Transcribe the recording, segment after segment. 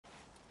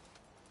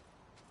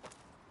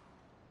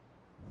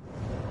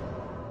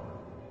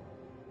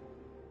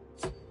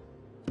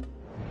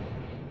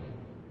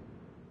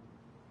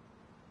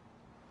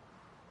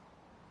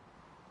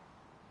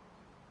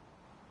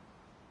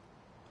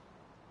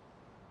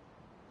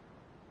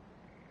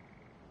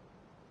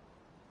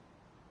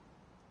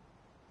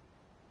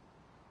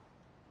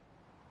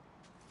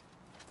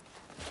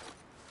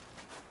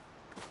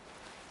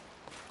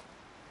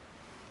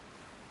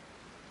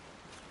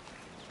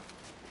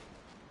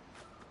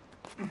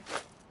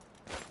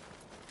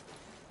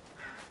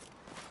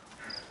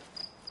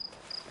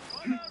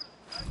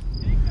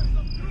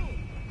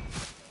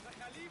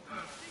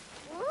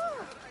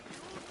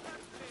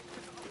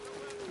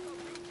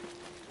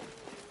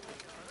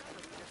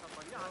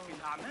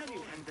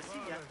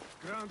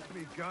Grant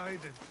me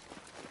guidance.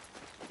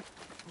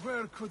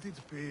 Where could it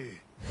be?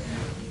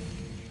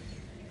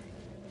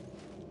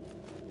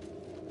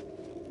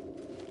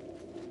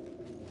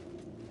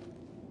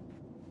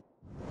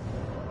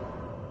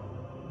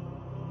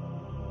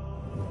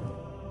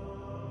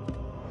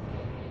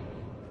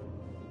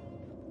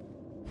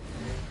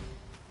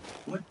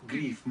 What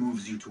grief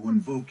moves you to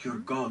invoke your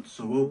god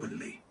so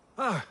openly?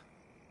 Ah,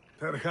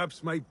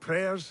 perhaps my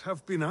prayers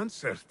have been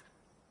answered.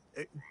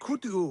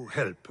 Could you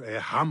help a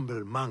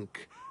humble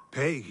monk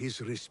pay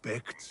his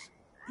respects?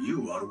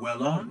 You are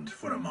well armed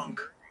for a monk.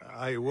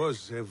 I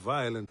was a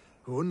violent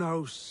who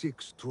now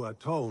seeks to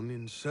atone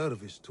in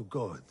service to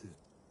God.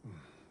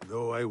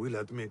 Though I will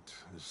admit,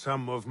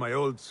 some of my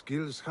old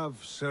skills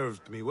have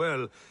served me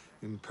well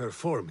in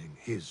performing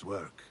his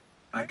work.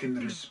 I can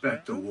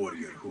respect a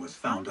warrior who has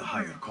found a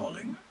higher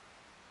calling.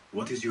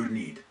 What is your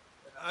need?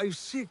 I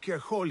seek a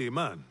holy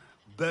man,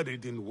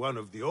 buried in one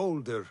of the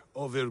older,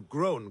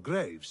 overgrown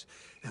graves,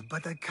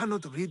 but I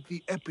cannot read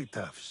the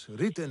epitaphs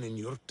written in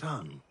your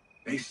tongue.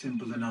 A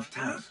simple enough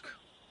task.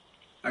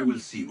 I will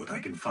see what I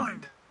can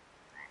find.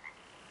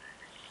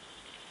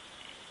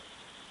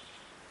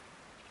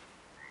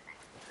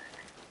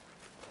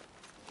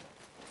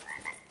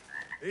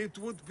 It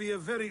would be a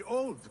very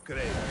old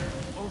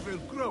grave,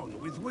 overgrown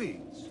with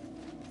weeds.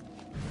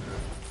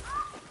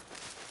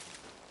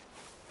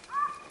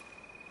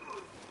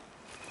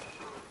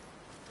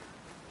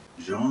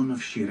 John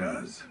of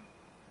Shiraz.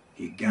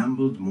 He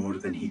gambled more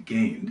than he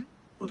gained,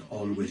 but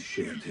always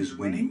shared his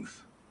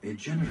winnings. A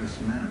generous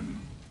man,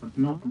 but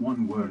not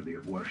one worthy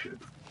of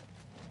worship.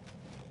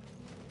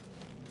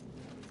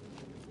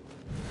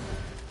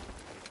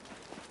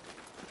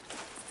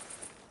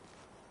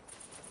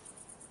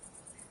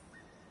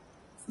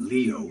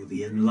 Leo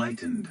the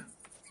Enlightened.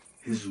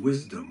 His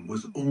wisdom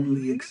was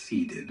only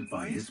exceeded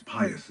by his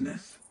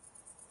piousness.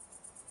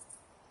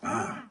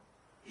 Ah,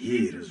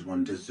 here is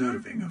one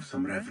deserving of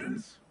some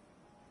reverence.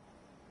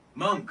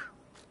 Monk,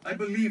 I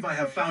believe I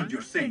have found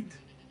your saint.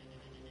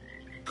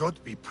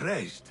 God be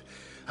praised.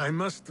 I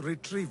must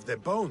retrieve the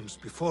bones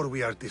before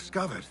we are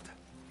discovered.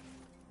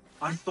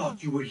 I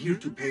thought you were here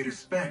to pay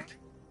respect,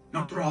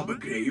 not rob a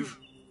grave.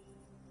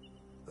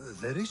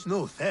 There is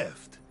no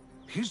theft.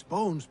 His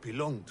bones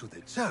belong to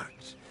the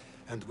church,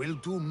 and will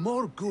do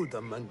more good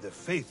among the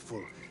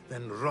faithful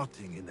than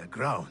rotting in the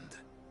ground.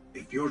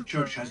 If your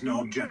church has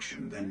no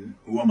objection, then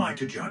who am I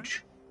to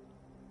judge?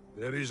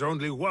 There is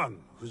only one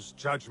whose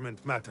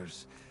judgment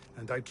matters,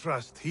 and I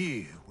trust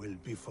he will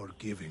be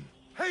forgiving.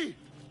 Hey!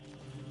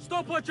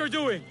 Stop what you're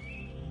doing!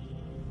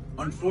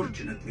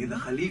 Unfortunately, the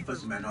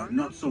Khalifa's men are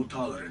not so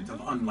tolerant of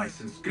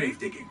unlicensed grave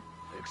digging.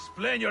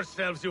 Explain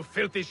yourselves, you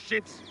filthy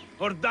shits,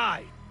 or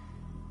die!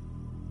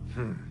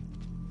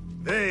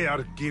 They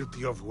are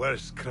guilty of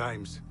worse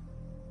crimes.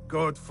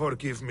 God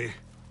forgive me,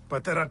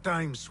 but there are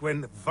times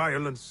when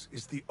violence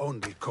is the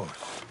only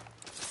course.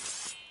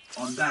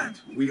 On that,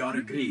 we are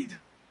agreed.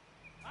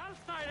 I'll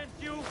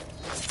silence you!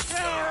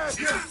 Yes!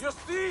 You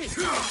see?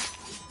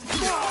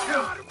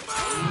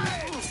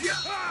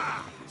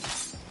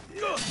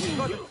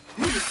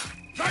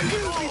 Thy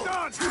will be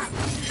done!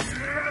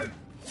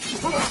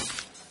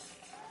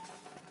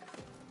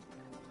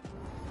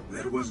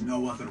 There was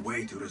no other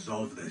way to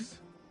resolve this.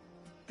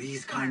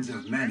 These kinds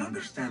of men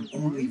understand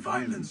only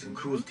violence and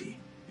cruelty.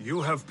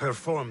 You have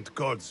performed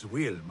God's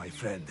will, my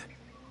friend.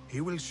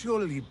 He will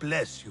surely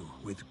bless you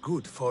with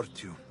good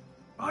fortune.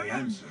 I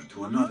answer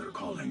to another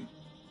calling.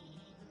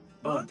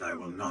 But I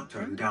will not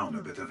turn down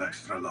a bit of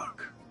extra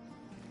luck.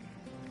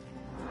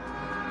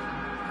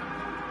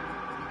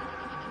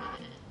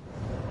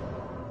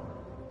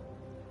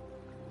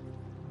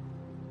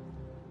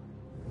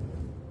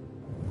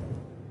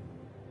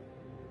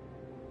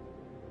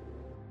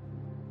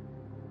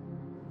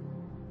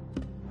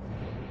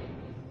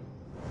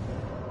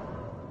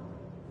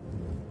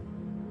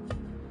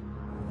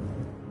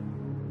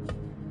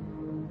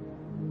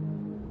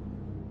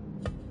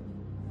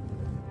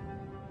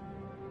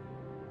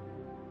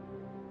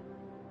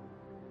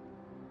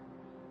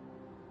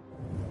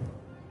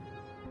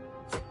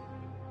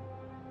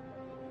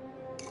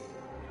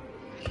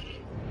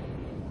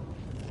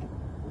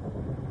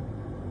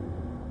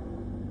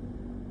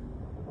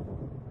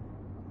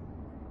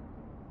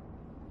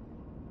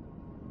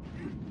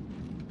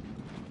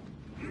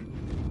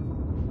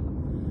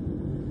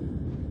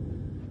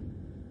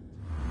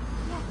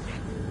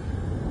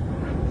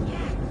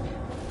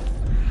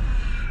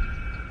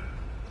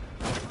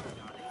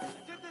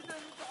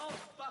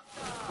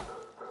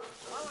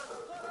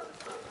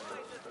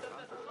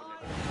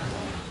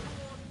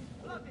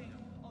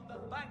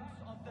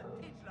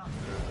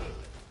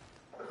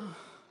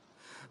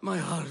 My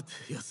heart,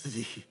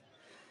 Yasri.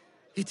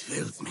 It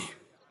fails me.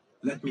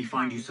 Let me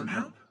find you some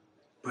help.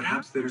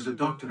 Perhaps there is a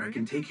doctor I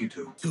can take you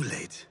to. Too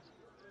late.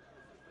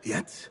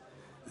 Yet,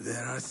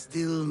 there are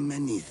still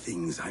many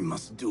things I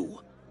must do.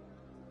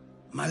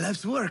 My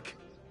life's work.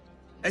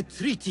 A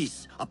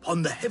treatise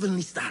upon the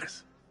heavenly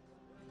stars.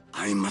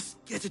 I must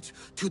get it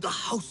to the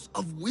House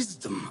of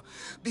Wisdom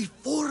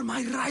before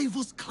my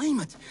rivals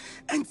claim it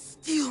and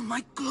steal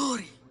my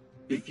glory.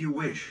 If you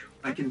wish,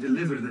 I can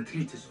deliver the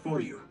treatise for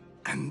you.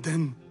 And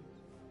then,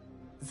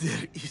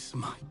 there is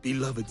my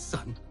beloved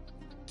son.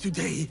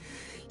 Today,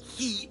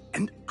 he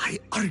and I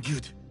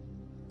argued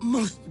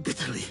most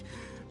bitterly.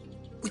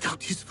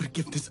 Without his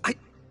forgiveness, I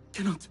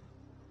cannot...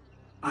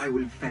 I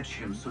will fetch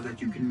him so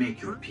that you can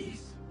make your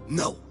peace.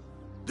 No.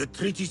 The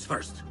treatise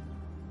first.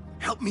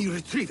 Help me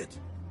retrieve it.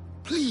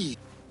 Please.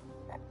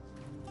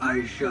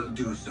 I shall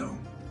do so.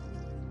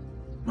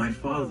 My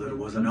father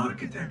was an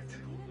architect.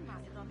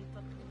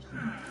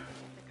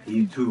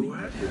 He too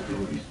had his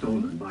glory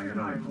stolen by a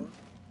rival.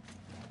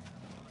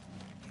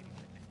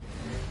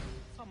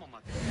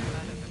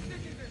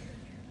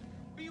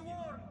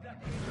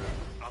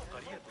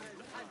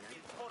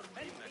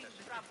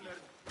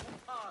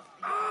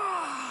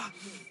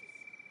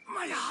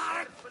 My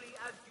heart!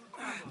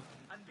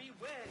 And be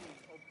wary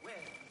of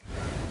where.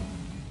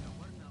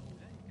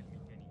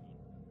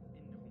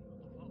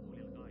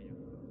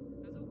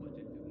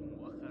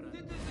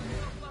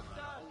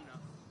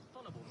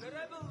 The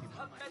rebels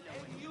have met a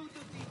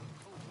nudity.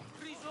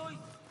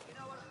 Rejoice in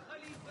our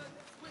Khalifa's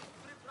swift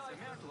reprisal.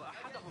 سمعت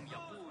أحدهم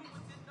يقول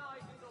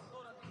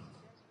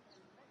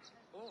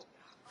أوه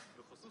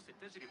بخصوص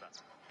التجربة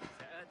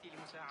سآتي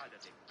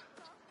لمساعدتك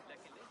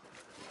لكن ليس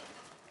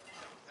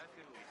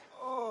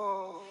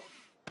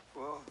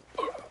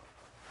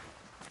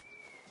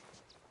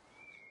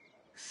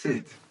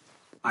Sit.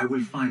 I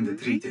will find the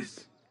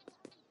treatise.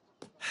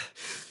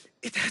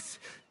 It has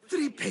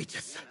 3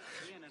 pages,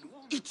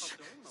 each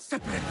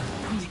separate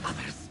from the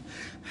others.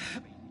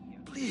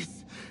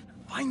 Please,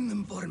 find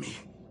them for me.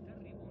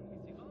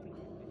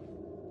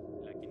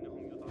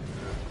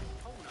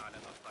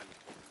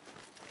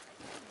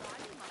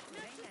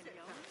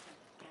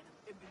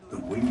 The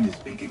wind is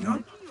picking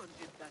up.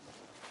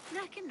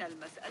 لكن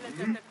المسألة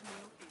تكمن في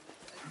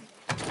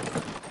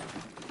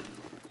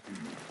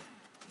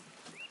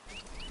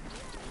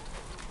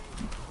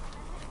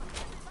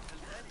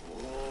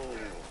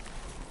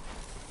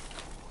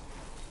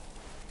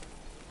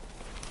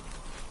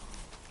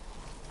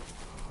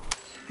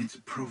Its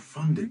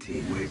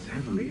profundity weighs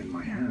heavily in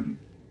my hand.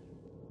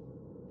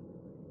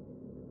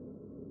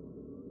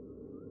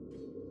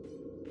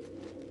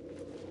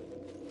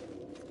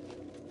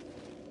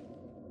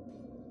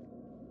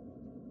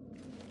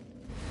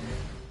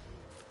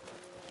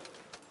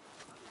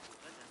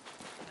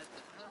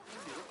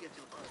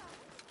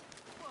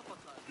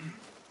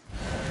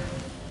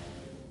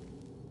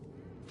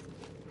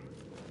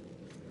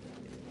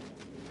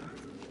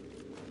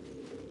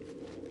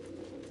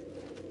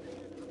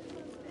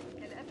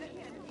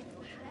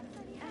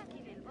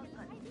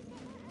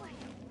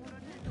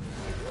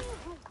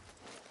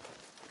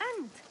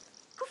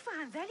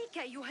 ذلك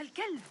أيها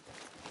الكلب.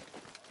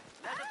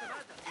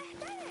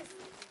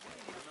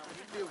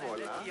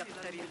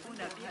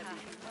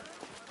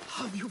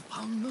 Have you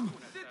found them,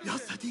 Ya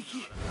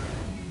Siddiqui?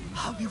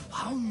 Have you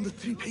found the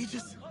 3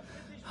 pages?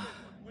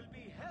 will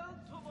be held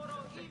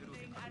tomorrow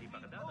evening and be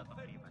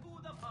open to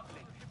the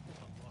public.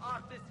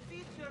 Artists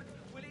featured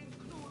will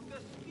include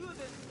the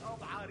students of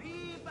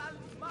Arib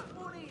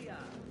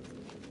al-Ma'muniyya.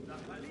 The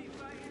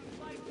Khalifa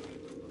invites you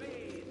to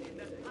bathe in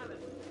the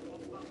palace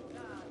of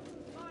Baghdad's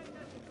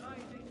finest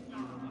rising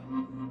star.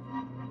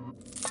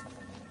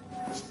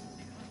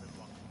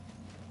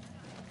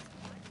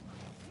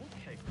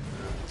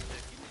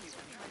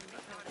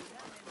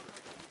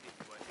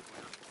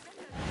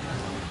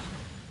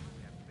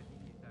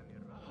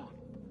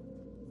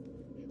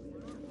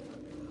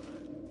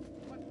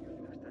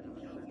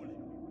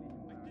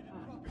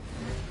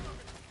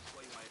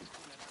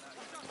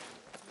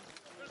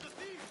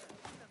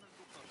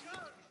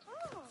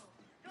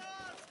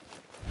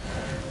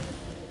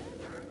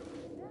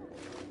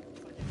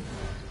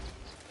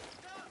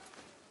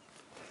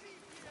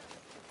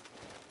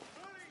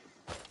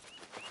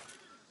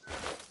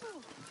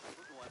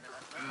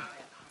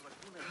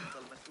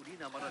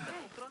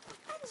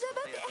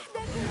 أنجبت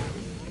إحدى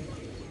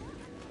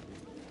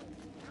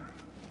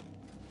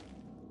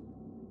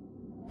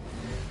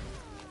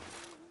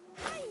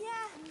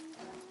هيا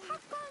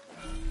حقا.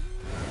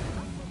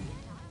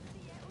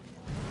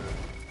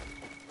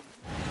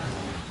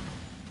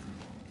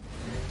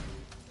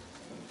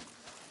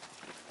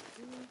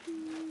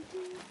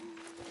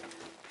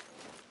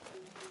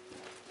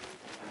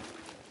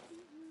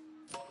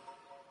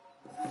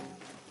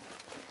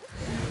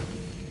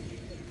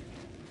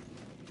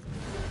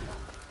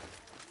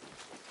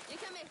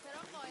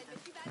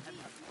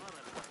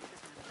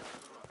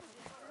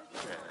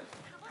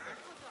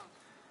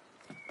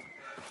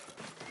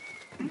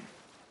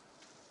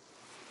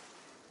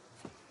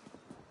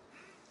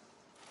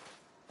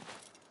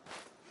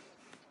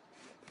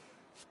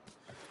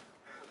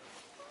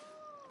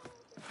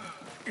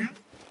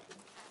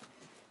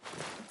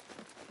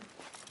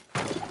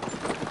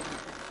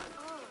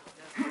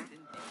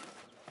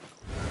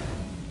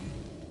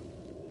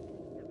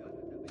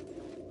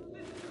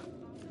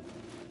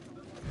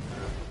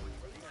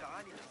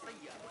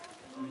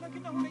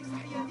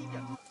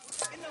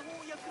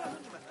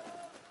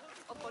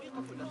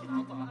 الطريقة التي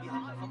قطع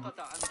بها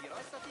النفقة عن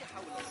دراسة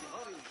حول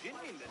صغار الجن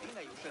الذين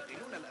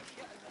يشغلون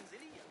الأشياء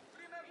المنزلية.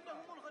 إنه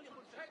منغلق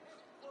الشيء.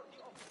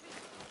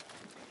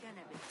 كان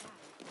بالفعل.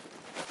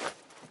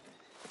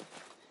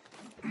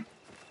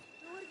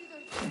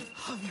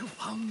 Have you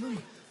found them,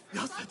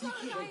 يا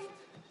صديقي?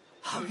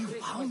 Have you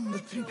found the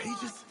 3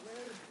 pages?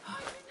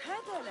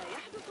 هذا لا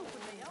يحدث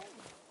كل يوم.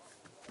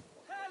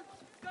 Help!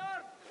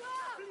 Guard!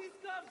 Please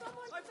come!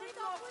 I've been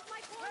lost! With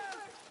my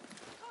Help!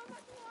 Come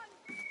at once.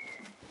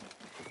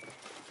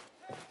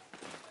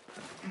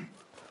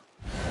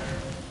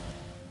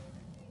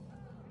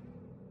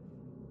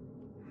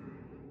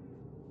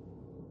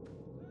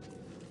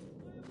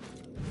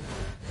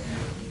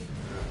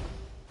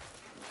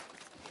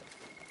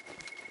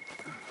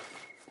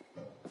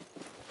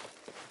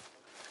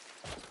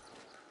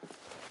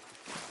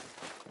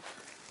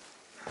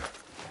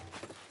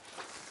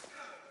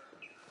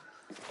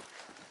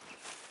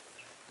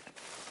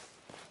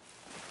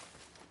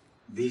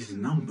 These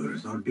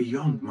numbers are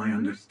beyond my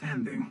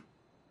understanding.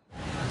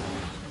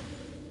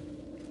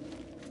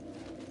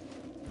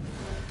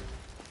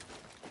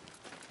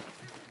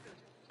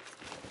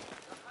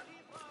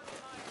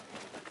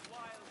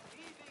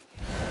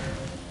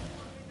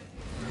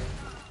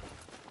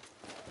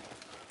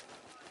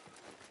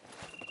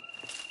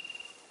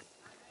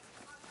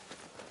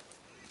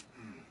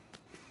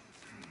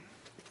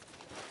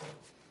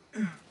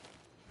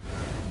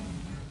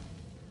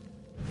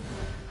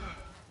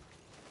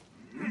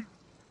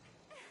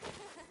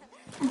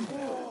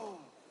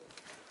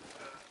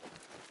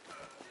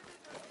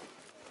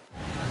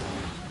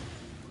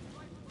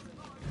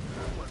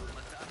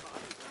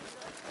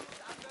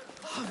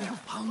 Have you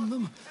found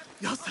them,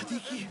 يا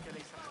صديقي?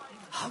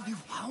 Have you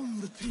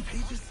found the 3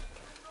 pages?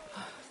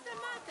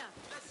 سمعت.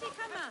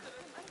 كما.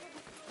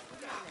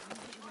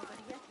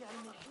 نظريات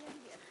علم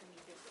الحيل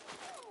الخميدة.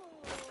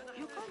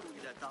 يقال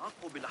إلى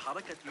تعقب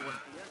الحركة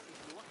والقياس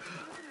في وقت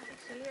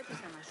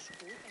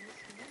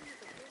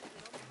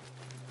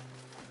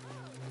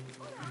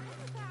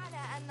أراهنك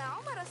على أن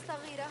عمر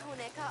الصغير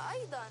هناك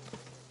أيضا.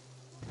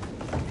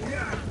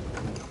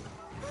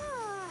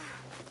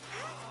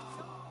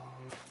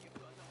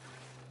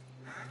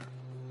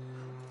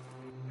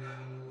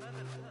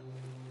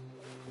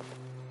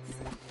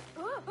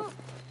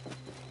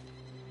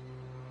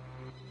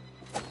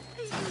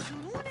 أي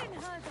جنون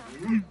هذا؟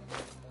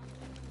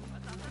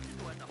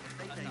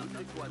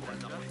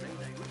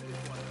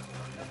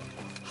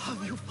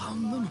 Have you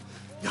found them,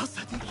 يا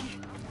صديقي?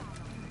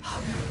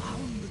 Have you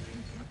found them?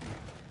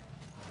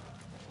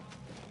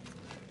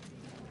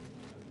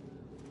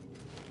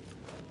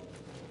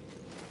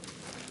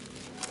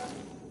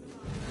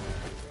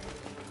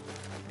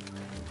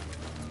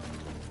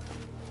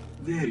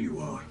 There you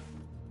are.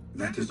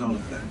 That is all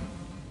of them.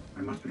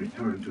 I must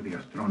return to the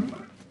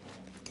astronomer.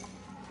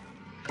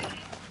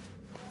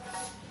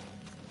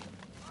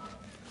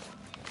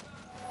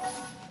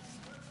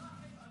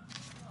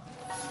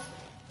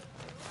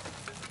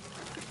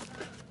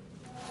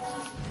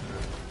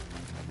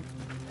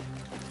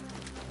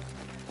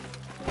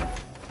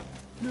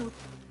 No,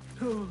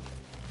 no.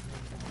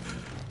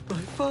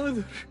 My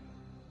father.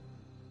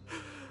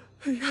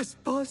 He has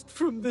passed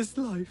from this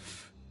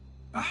life.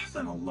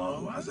 أحسن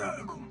الله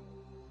عزاءكم.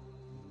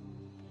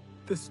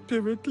 The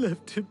spirit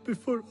left him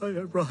before I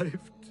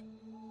arrived.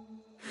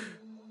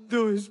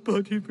 Though his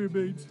body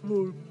remains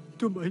warm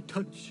to my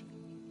touch.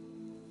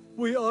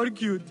 We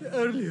argued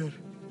earlier.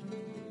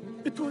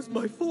 It was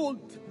my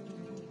fault.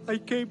 I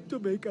came to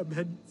make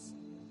amends.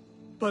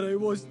 But I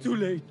was too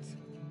late.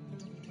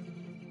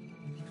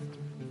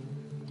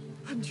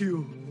 And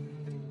you?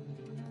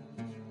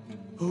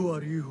 Who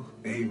are you?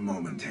 A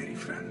momentary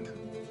friend.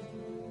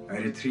 I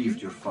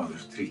retrieved your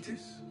father's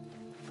treatise.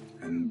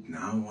 And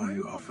now I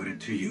offer it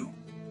to you.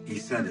 He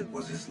said it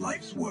was his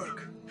life's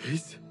work.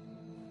 His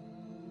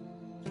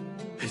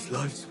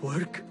life's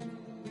work?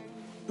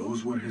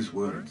 Those were his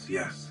words,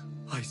 yes.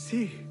 I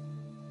see.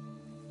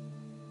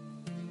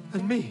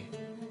 And me?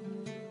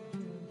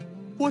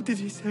 What did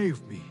he say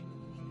of me?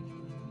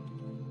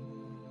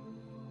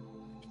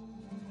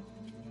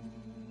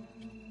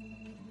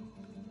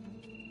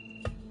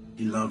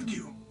 He loved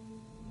you.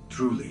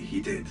 Truly, he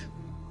did.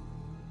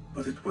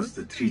 But it was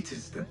the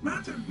treatise that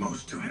mattered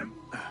most to him.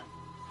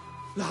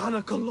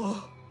 لعنك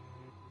Allah.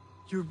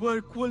 Your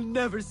work will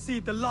never see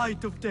the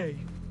light of day.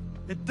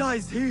 It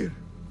dies here,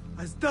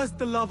 as does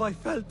the love I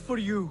felt for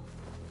you.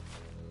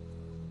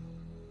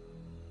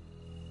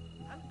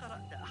 هل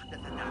قرأت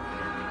أحدث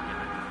تعديلات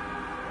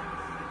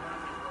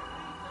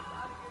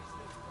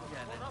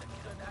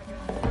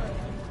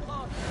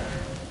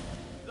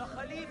The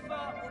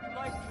Khalifa would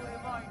like to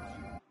remind you.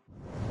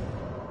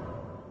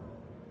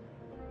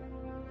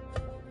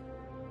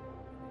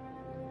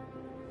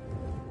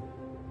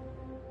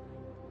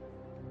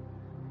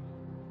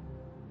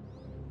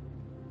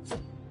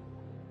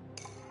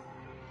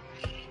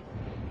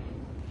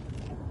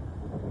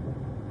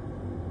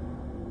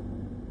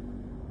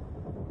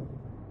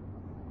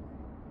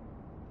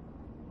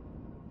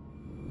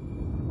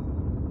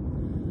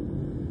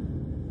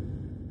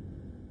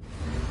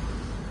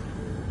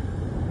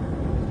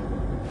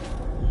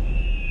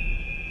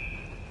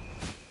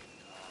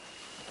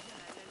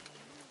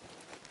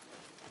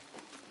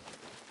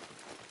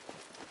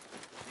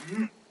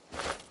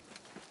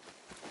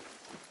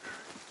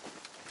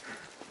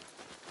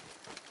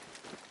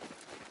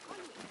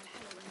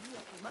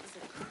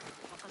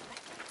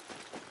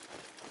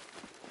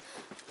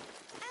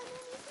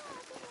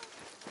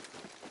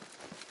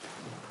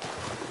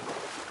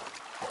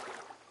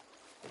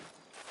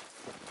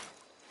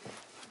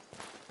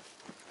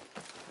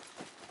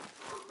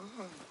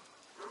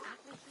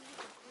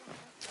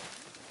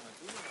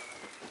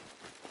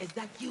 Is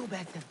that you,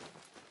 Basim?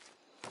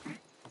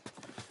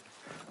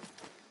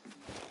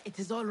 It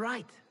is all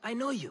right. I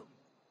know you.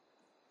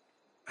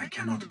 I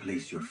cannot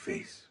place your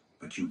face,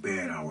 but you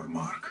bear our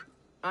mark.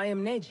 I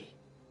am Neji,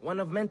 one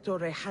of Mentor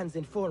Rayhan's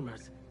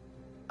informers.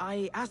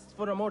 I asked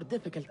for a more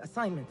difficult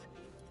assignment,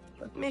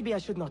 but maybe I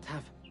should not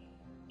have.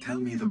 Tell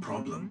me the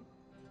problem.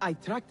 I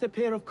tracked a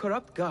pair of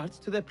corrupt guards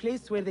to the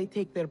place where they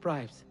take their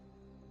bribes.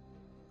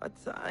 But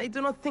I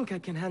do not think I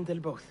can handle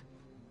both.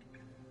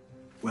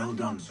 Well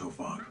done so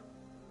far.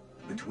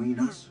 Between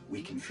us,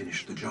 we can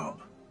finish the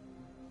job.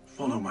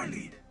 Follow my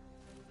lead.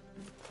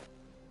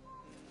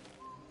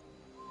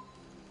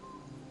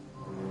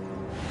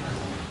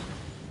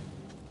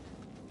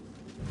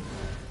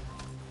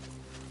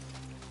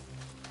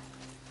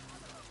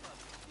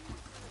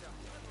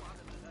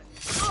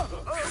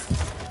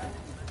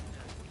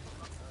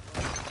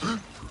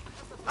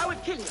 I will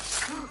kill you!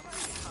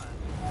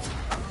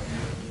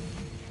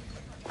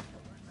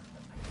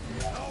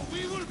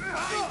 We will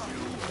behind you!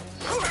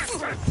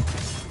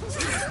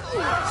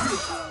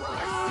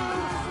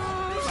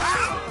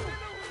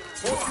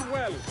 Fought you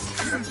well.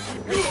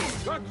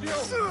 Got you!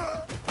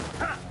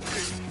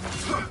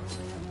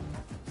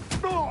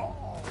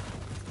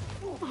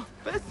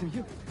 Basim,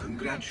 you...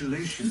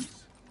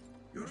 Congratulations.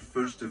 Your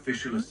first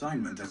official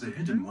assignment as a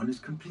hidden one is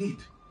complete.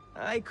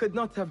 I could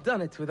not have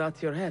done it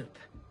without your help.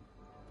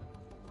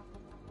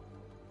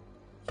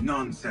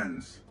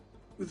 Nonsense.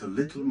 With a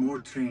little more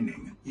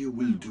training, you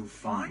will do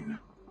fine.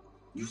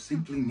 You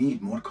simply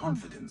need more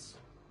confidence.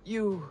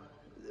 You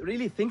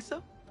really think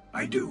so?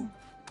 I do.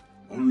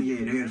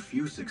 Only a rare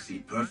few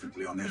succeed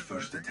perfectly on their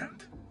first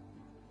attempt.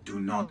 Do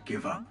not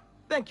give up.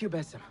 Thank you,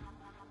 Basim.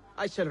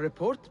 I shall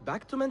report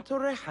back to Mentor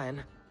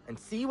Rayhan and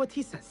see what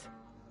he says.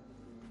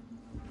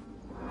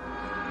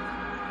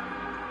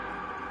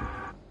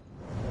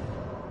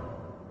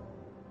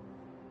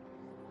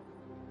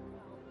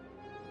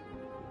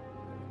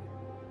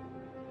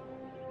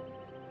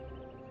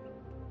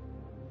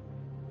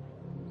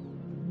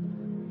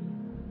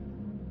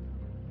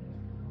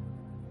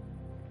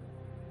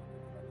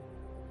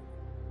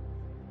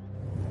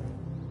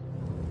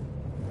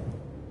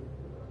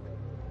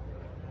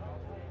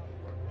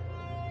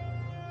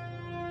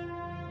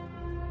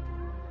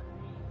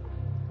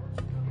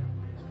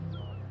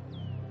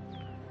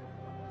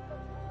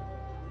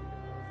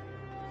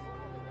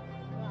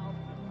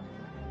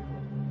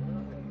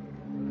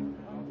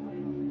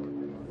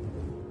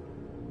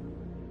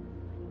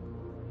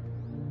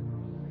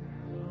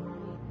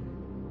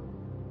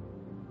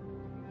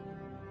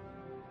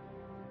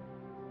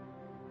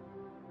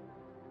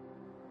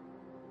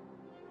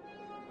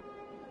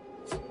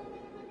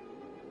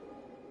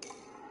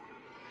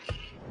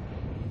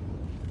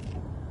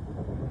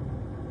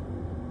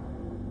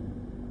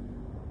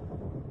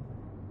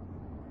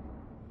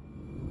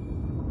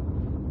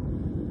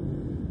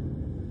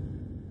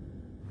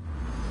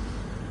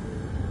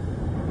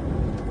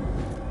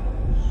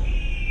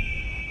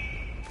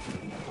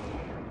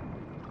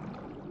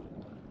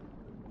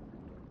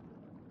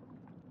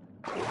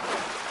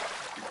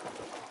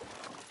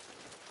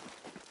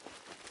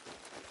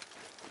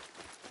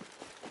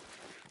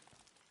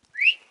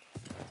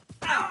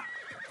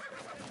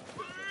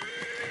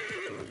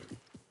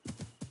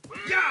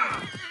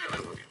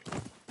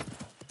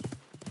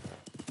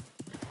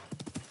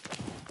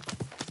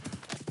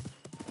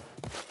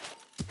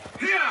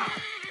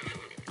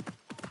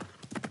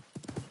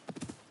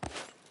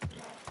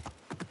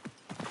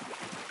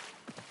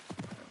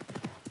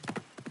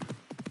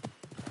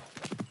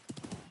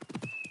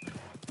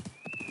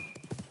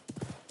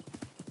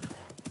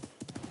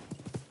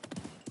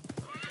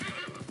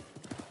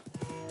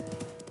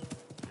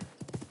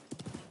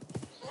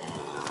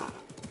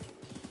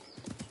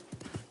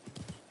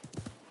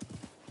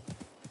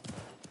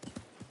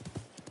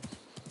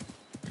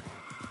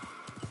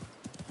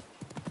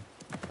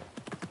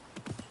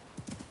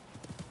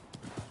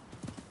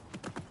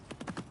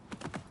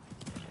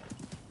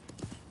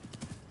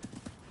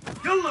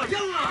 يلا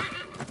يلا!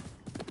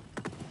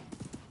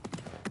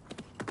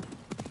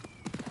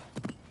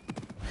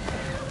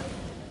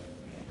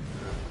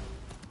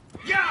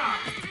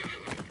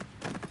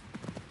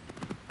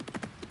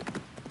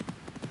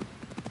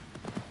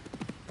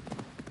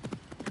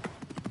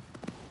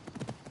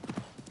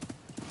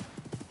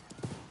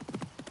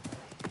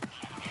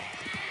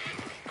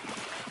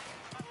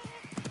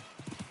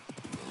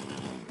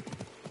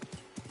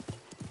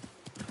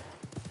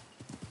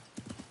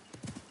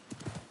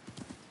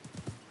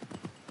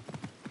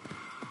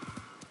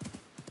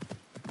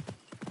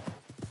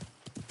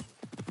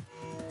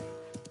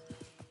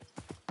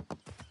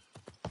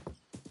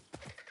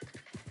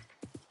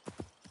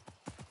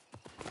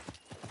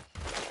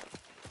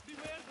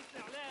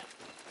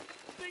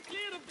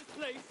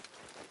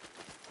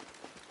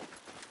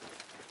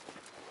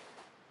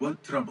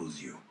 What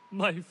troubles you?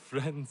 My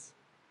friends,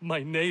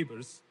 my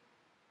neighbors,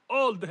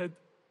 all dead,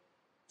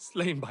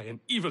 slain by an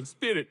evil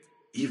spirit.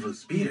 Evil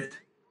spirit?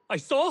 I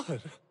saw her.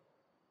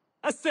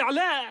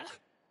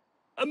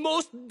 A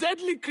most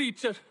deadly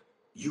creature.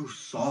 You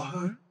saw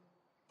her?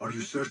 Are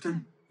you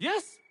certain?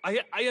 Yes,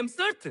 I am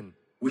certain.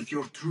 With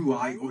your true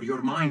eye or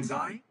your mind's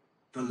eye?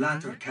 The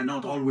latter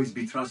cannot always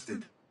be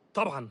trusted.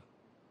 طبعا.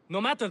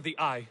 No matter the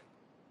eye,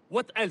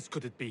 what else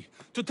could it be?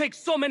 To take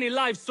so many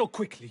lives so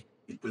quickly?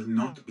 It will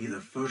not be the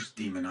first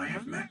demon I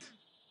have met.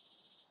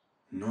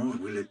 Nor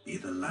will it be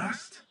the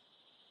last.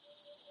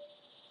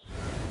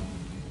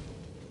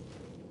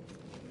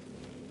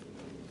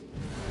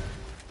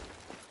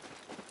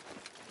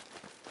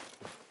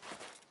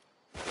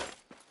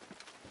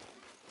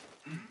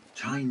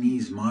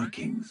 Chinese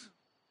markings.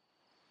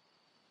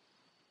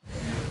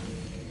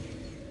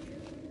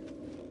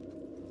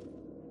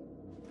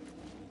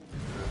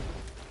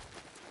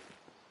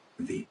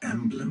 The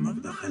emblem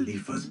of the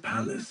Khalifa's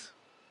palace.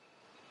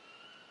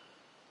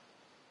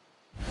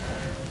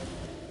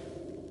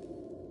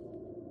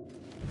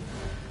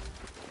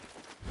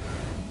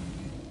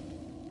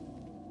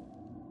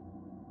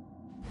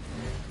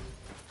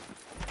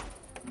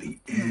 The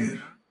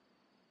air.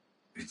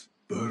 Its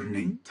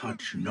burning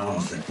touch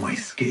gnaws at my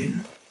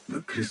skin.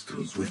 The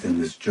crystals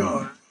within this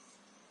jar.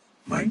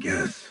 My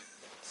guess,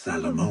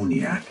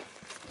 salamoniac.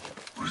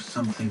 Or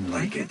something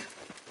like it.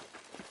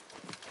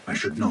 I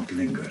should not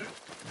linger.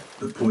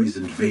 The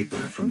poisoned vapor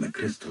from the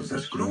crystals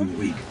has grown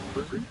weak,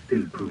 but could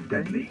still prove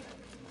deadly.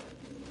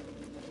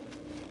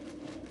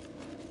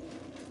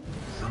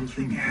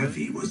 Something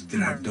heavy was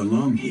dragged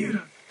along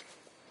here.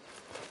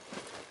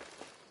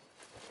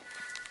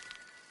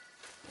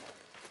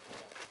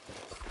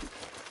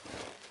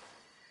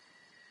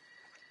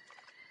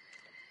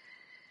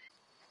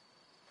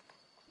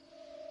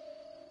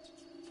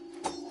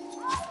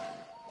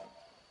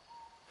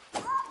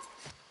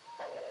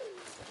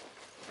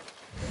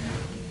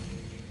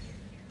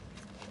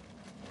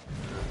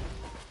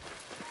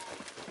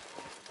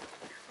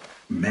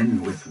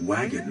 Men with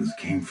wagons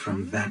came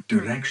from that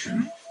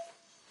direction.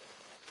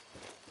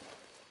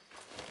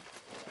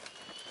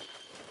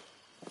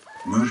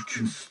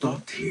 Merchants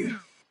stopped here,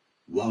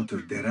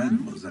 watered their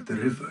animals at the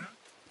river.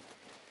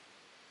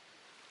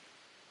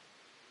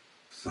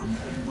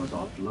 Something was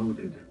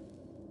offloaded.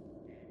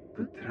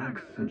 The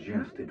tracks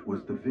suggest it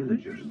was the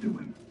villagers'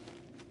 doing,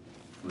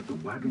 but the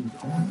wagons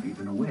aren't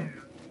even aware.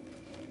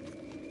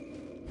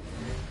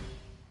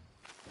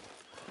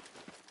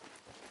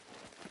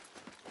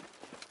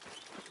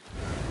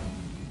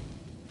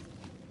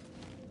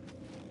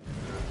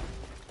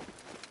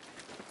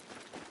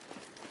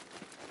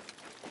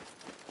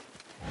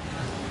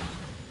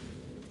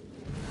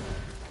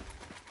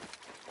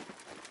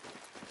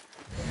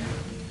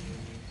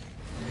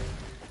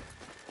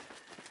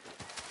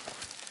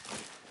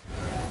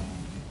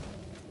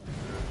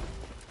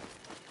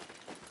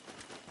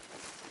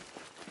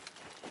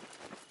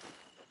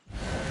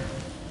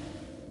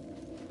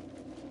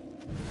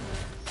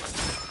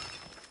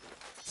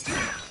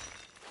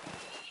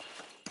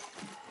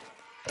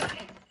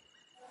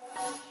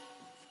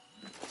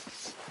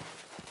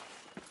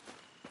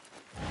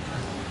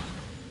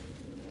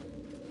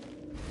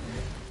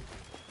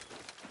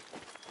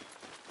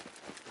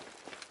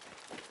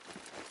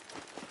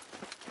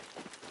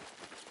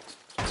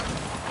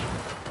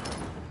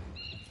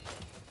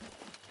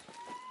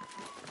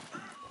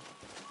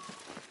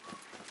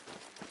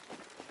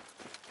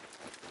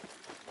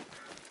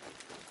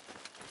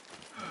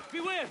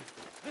 Beware!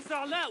 This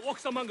Ala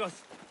walks among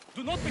us.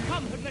 Do not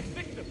become her next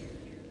victim.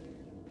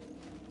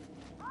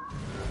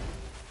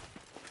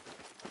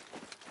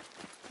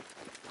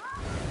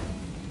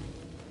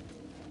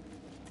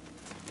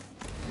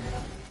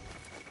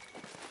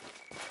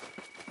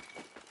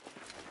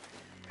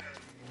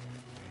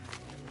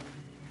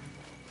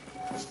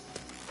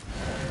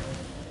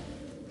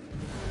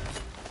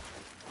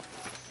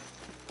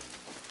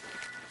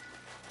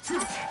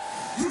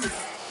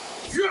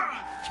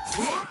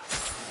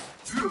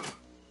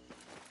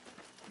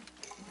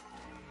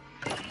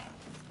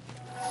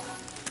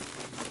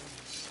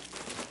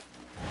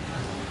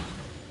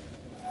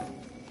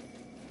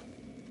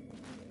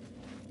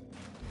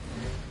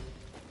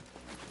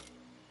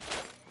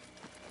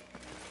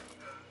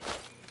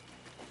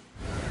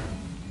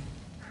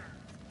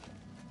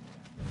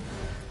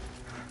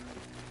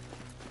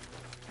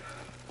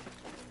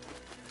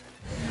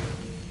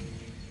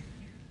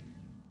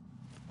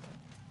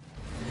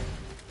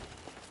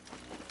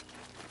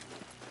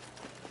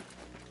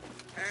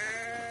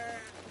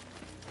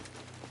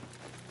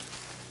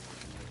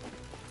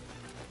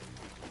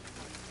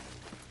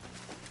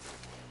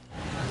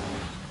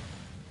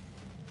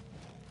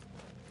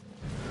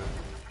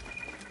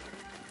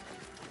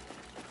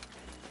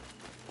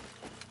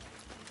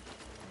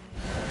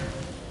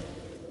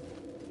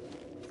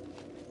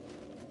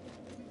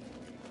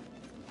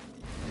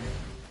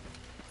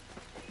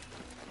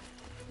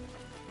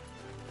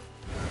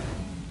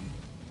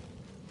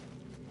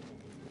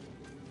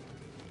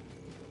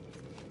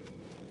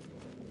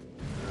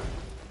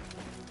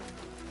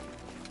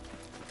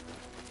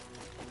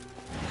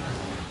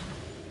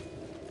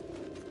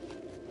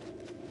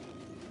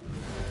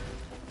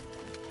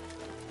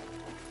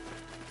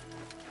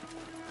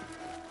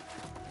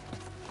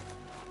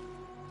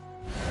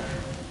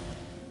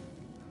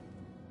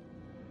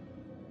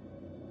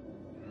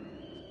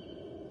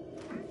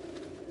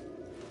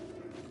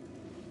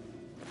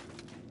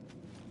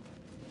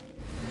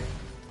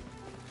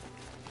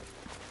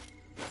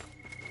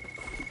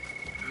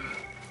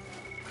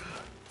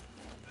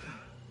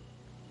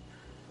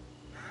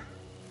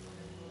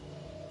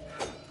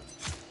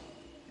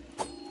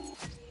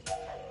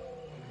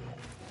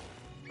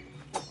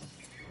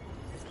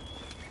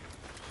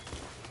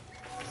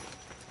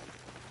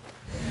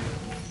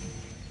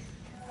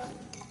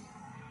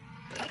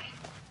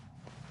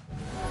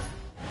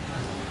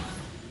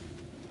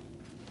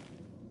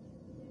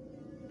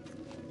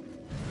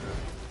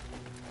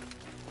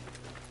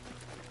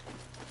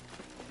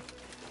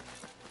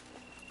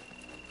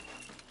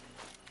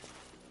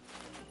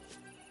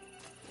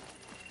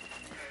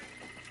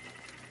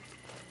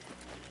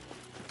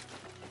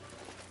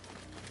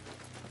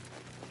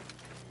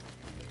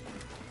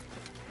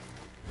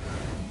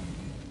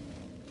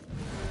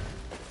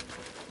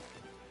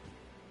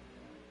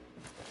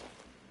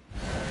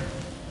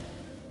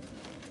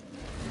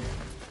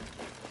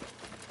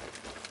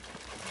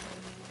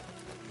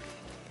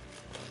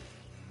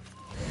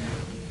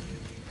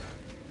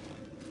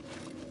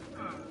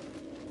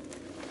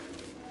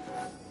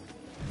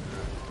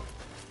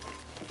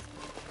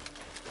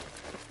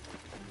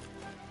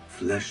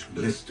 flesh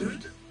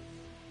blistered,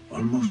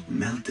 almost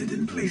melted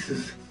in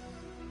places.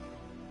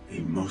 A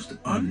most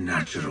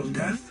unnatural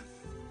death.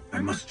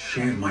 I must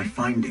share my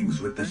findings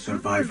with the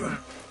survivor.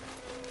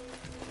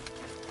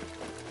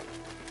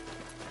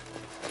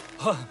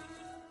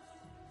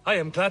 I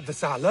am glad the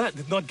Sa'ala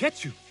did not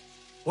get you.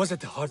 Was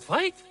it a hard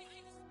fight?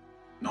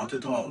 Not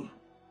at all.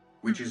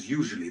 Which is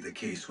usually the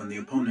case when the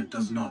opponent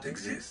does not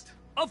exist.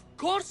 Of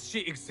course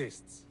she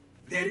exists!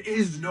 There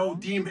is no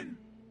demon.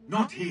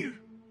 Not here.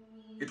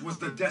 It was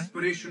the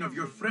desperation of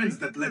your friends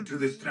that led to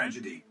this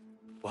tragedy.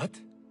 What?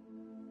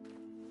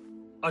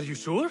 Are you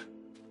sure?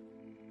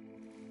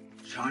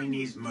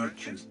 Chinese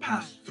merchants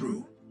passed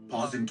through,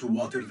 pausing to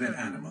water their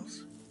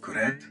animals,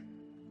 correct?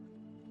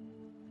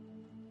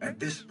 At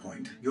this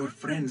point, your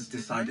friends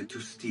decided to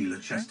steal a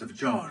chest of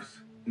jars,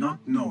 not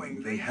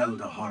knowing they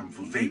held a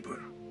harmful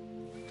vapor.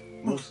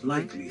 Most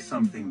likely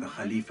something the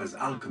Khalifa's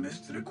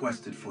alchemists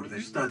requested for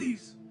their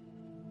studies.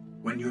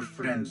 When your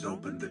friends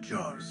opened the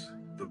jars,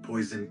 the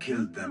poison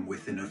killed them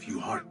within a few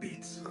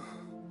heartbeats.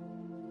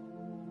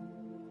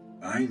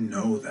 I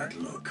know that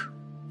look.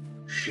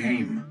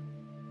 Shame.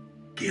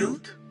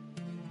 Guilt?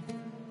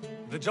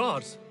 The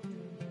jars.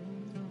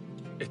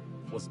 It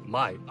was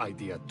my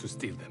idea to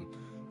steal them.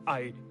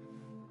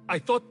 I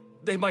thought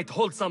they might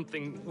hold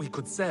something we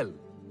could sell.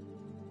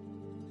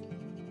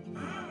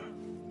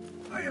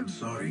 I am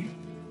sorry.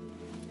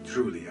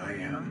 Truly I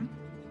am.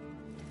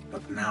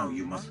 But now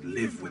you must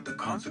live with the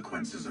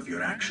consequences of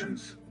your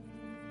actions.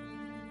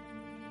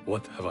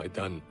 What have I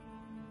done?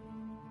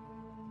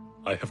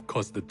 I have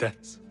caused the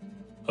deaths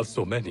of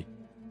so many.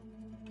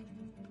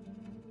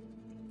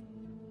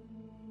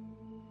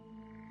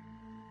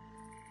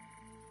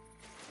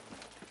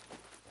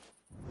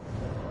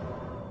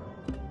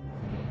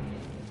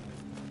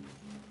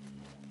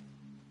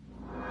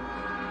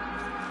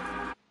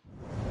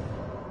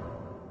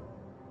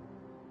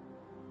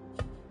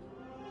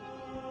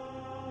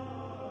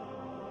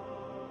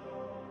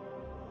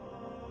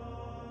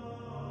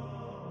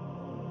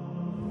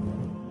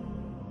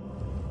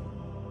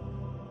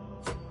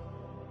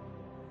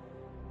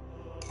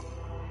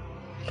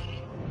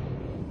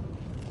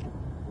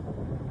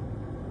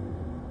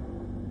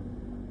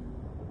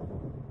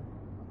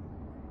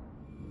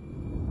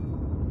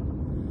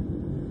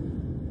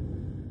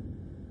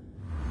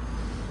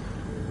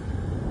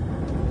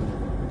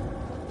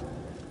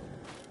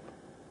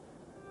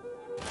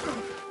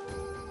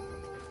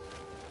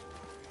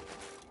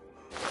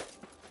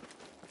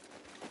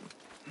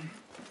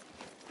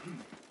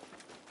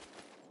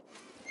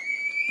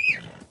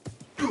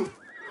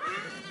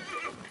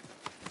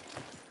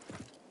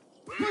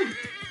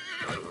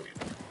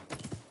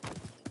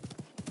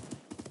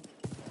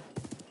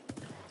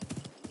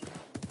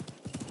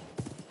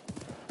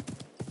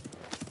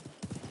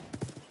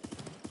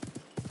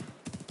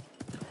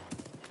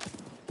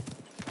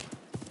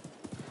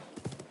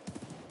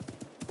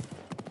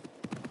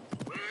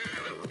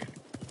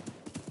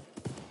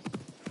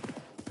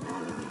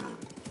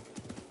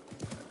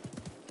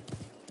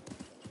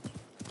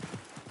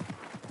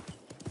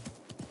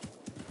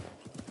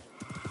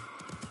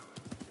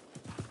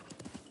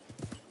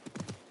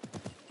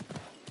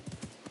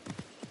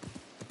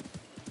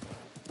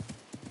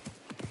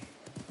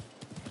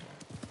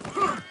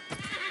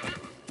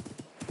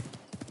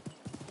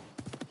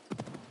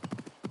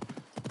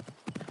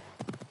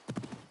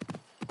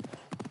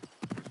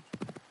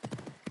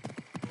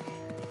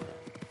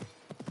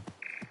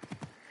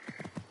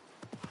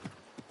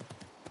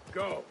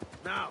 Go,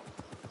 now!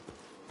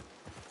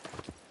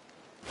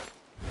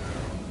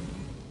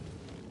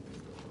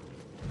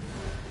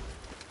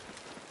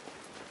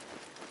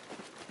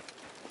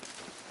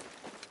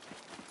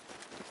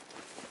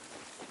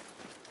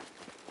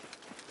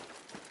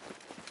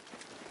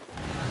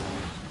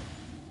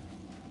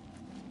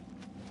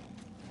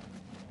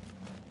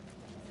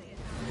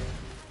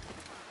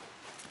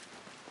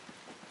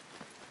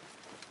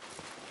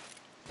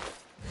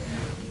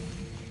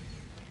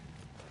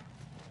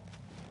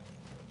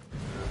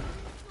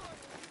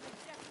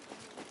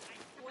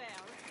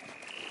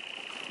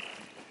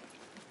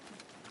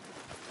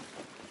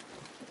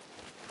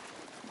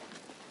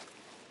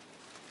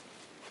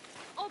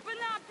 Open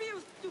up,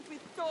 you stupid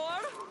door!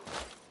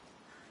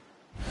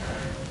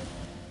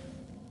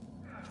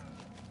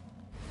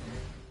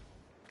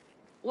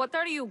 What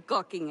are you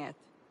gawking at?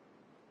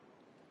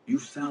 You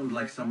sound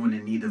like someone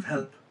in need of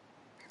help.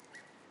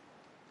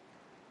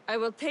 I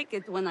will take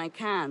it when I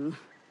can.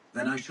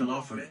 Then I shall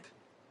offer it.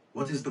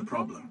 What is the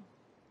problem?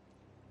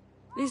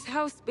 This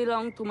house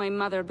belonged to my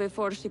mother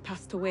before she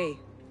passed away.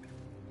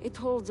 It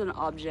holds an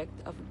object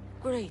of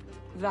great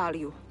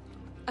value.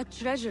 A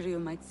treasure, you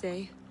might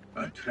say.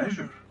 A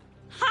treasure?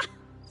 Ha!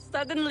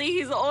 Suddenly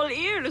he's all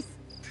ears.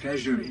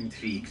 Treasure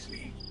intrigues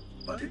me,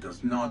 but it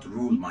does not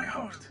rule my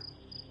heart,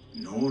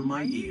 nor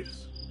my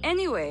ears.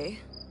 Anyway,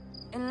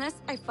 unless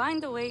I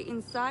find a way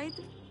inside,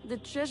 the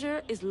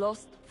treasure is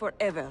lost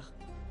forever.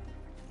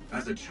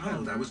 As a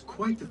child, I was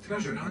quite a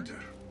treasure hunter.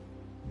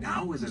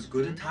 Now is as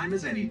good a time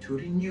as any to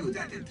renew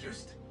that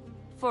interest.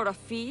 For a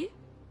fee?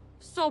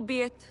 So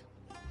be it.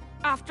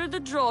 After the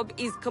job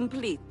is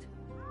complete.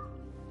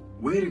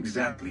 Where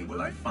exactly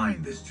will I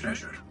find this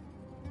treasure?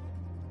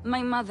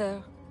 My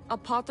mother, a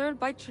potter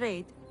by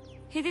trade,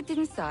 hid it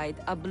inside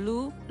a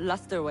blue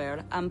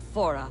lusterware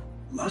amphora.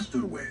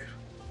 Lusterware?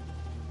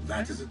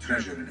 That is a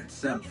treasure in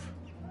itself.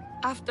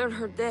 After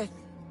her death,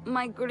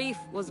 my grief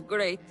was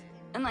great,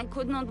 and I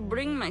could not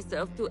bring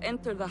myself to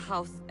enter the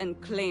house and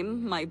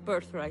claim my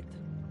birthright.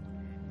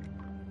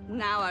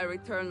 Now I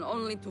return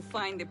only to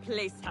find the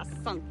place has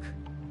sunk.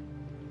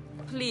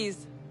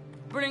 Please,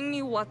 bring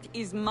me what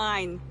is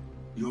mine.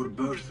 Your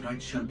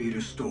birthright shall be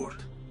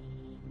restored.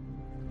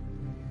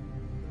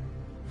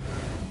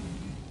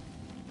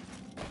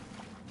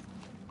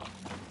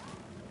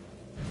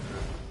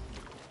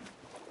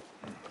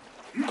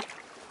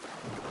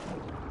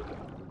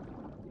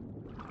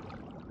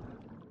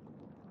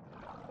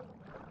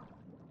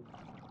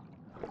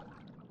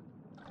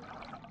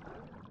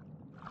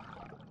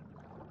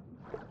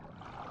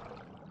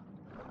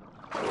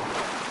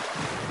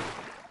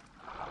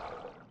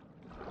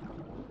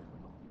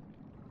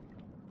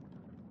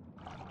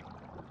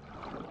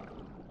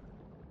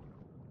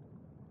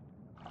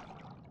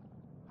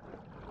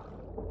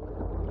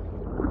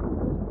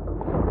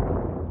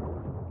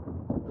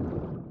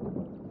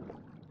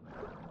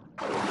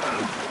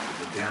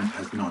 The damp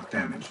has not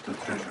damaged the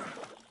treasure.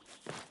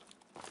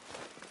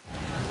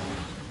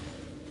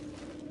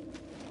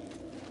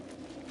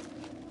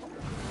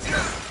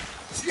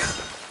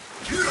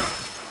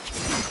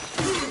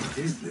 What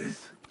is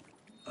this?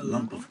 A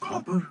lump of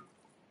copper?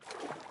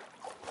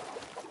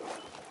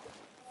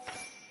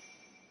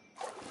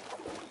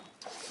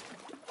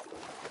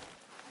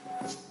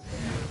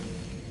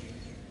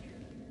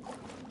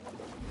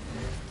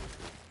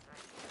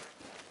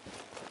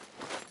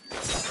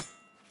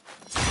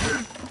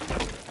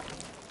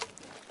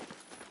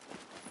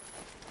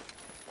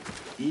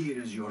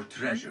 Here is your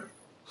treasure.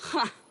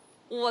 Ha!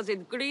 Was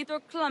it greed or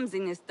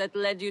clumsiness that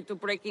led you to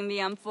breaking the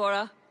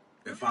amphora?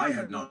 If I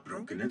had not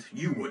broken it,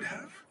 you would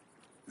have.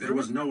 There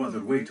was no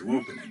other way to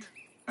open it.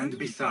 And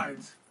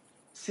besides,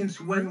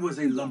 since when was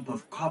a lump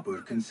of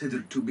copper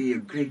considered to be a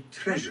great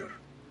treasure?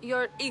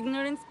 Your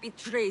ignorance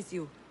betrays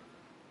you.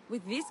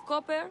 With this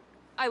copper,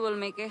 I will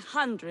make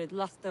 100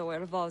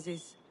 lusterware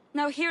vases.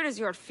 Now here is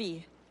your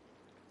fee.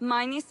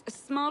 Minus a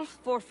small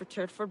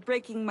forfeiture for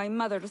breaking my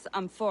mother's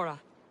amphora.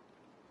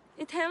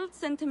 It held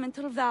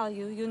sentimental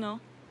value, you know.